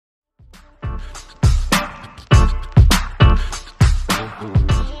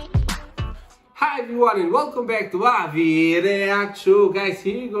everyone and welcome back to AVREACTSHOW. Guys,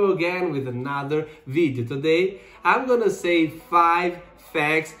 here you go again with another video. Today I'm gonna say 5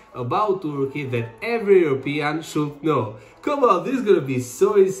 facts about Turkey that every European should know. Come on, this is gonna be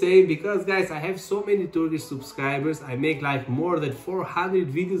so insane because guys, I have so many Turkish subscribers. I make like more than 400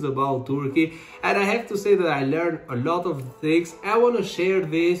 videos about Turkey, and I have to say that I learned a lot of things. I want to share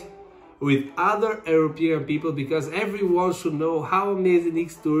this with other European people because everyone should know how amazing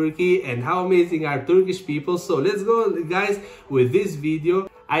is Turkey and how amazing are Turkish people. So let's go guys with this video.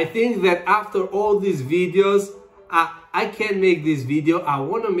 I think that after all these videos I can make this video. I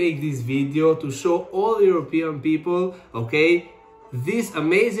want to make this video to show all European people, okay, these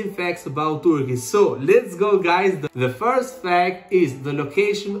amazing facts about Turkey. So let's go guys. The first fact is the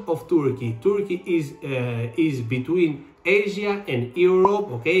location of Turkey. Turkey is between Asia and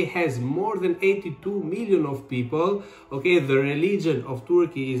Europe, okay, has more than 82 million of people, okay. The religion of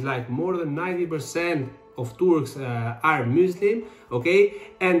Turkey is like more than 90% of Turks are Muslim, okay,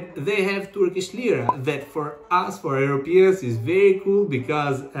 and they have Turkish lira that for us, for Europeans, is very cool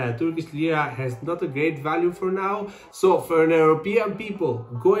because Turkish lira has not a great value for now. So for an European people,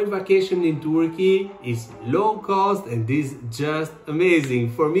 going vacation in Turkey is low cost and this is just amazing.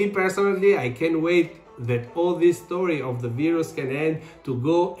 For me personally, I can't wait that all this story of the virus can end to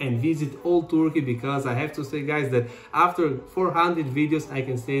go and visit all Turkey, because I have to say guys that after 400 videos I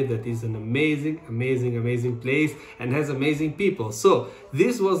can say that it's an amazing place and has amazing people. So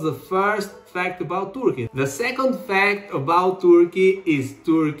this was the first fact about Turkey. The second fact about Turkey is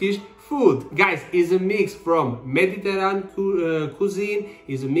Turkish food. Guys, is a mix from Mediterranean cuisine,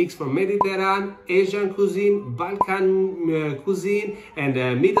 is a mix from Mediterranean, Asian cuisine, Balkan cuisine, and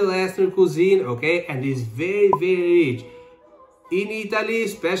Middle Eastern cuisine, okay, and is very rich. In Italy,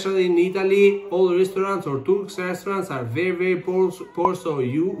 especially in Italy, all restaurants or Turkish restaurants are very poor, so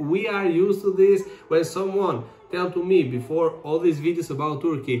we are used to this. When someone tell to me before all these videos about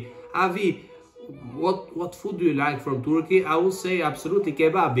Turkey, Avi, what food do you like from Turkey? I will say absolutely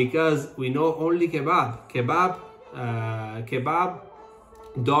kebab, because we know only kebab,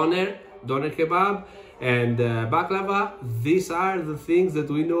 doner kebab, and baklava. These are the things that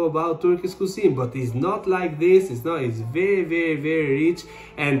we know about Turkish cuisine, but it's not like this. It's very rich,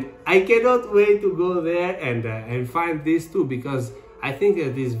 and I cannot wait to go there and find this too, because I think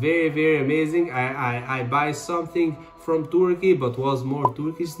it is very amazing. I buy something from Turkey, but was more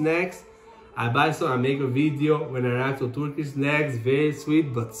Turkish snacks. I make a video when I react to Turkish snacks, very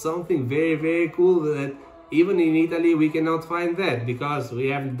sweet, but something very cool that even in Italy we cannot find that, because we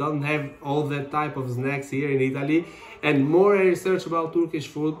don't have all that type of snacks here in Italy. And more I research about Turkish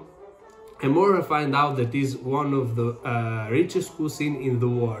food, and more I find out that is one of the richest cuisine in the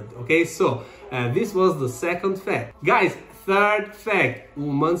world. Okay, so this was the second fact. Guys, third fact,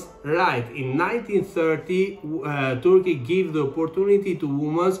 women's right. In 1930, Turkey gave the opportunity to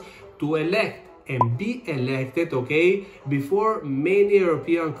women to elect and be elected, okay, before many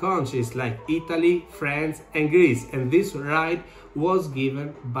European countries like Italy, France and Greece. And this right was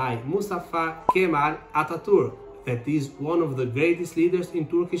given by Mustafa Kemal Atatürk, that is one of the greatest leaders in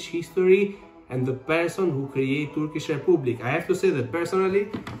Turkish history and the person who created Turkish Republic. I have to say that personally,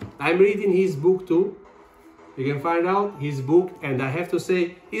 I'm reading his book too. You can find out his book, and I have to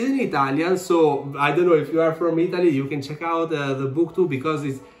say he's in Italian, so I don't know if you are from Italy, you can check out the book too, because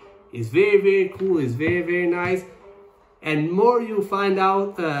it's very cool, it's very nice, and more you find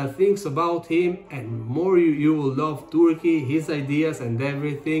out things about him, and more you will love Turkey, his ideas and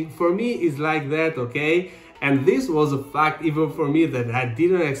everything. For me, it's like that, okay? And this was a fact even for me that I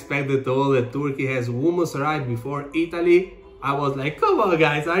didn't expect at all, that Turkey has women's right before Italy. I was like, come on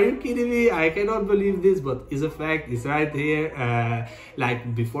guys, are you kidding me? I cannot believe this, but it's a fact, it's right here,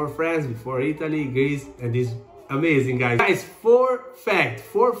 like before France, before Italy, Greece, and this amazing guys. Guys, fourth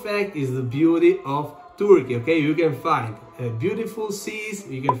fact is the beauty of Turkey, okay? You can find beautiful seas,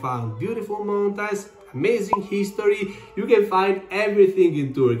 you can find beautiful mountains, amazing history, you can find everything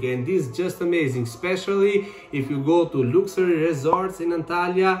in Turkey, and this is just amazing, especially if you go to luxury resorts in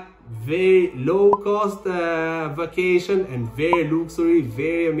Antalya. Very low cost vacation and very luxury,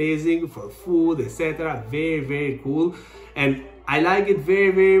 very amazing for food, etc. Very cool, and I like it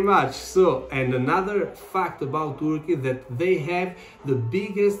very much. So, and another fact about Turkey, that they have the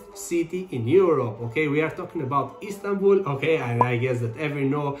biggest city in Europe, okay? We are talking about Istanbul, okay? And I guess that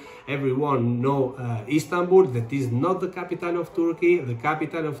everyone know Istanbul. That is not the capital of Turkey. The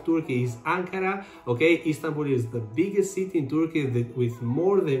capital of Turkey is Ankara, okay? Istanbul is the biggest city in Turkey with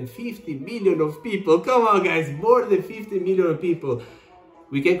more than 50 million of people. Come on guys, more than 50 million people.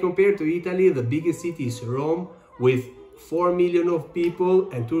 We can compare to Italy. The biggest city is Rome with 4 million of people,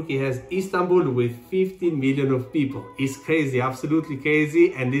 and Turkey has Istanbul with 15 million of people. It's crazy, absolutely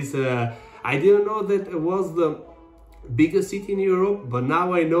crazy. And this I didn't know that it was the biggest city in Europe, but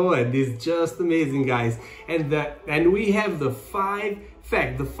now I know, and it's just amazing, guys. And we have the five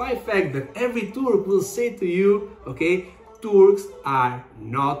facts that every Turk will say to you, okay? Turks are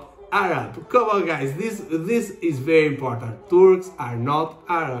not Arab. Come on, guys, this is very important. Turks are not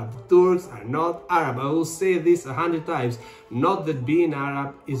Arab. Turks are not Arab. I will say this 100 times. Not that being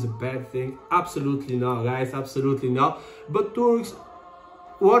Arab is a bad thing. Absolutely not, guys. Absolutely not. But Turks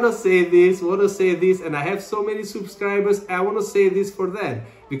want to say this, and I have so many subscribers. I want to say this for them,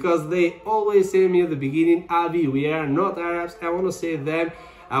 because they always say me at the beginning, Avi, we are not Arabs. I want to say them.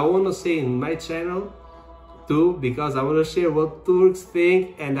 I want to say in my channel too, because I want to share what Turks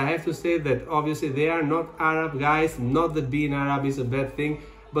think, and I have to say that obviously they are not Arab, guys. Not that being Arab is a bad thing,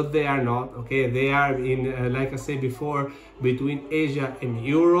 but they are not, okay? They are in, like I said before, between Asia and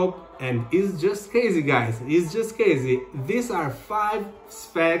Europe, and it's just crazy, guys. It's just crazy. These are 5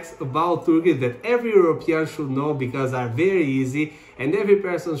 facts about Turkey that every European should know, because are very easy and every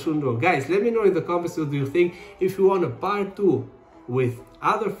person should know. Guys, let me know in the comments what do you think. If you want a part 2 with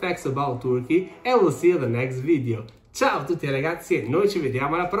other facts about Turkey, and we'll see you in the next video. Ciao a tutti ragazzi, e noi ci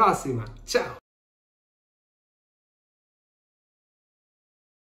vediamo alla prossima. Ciao!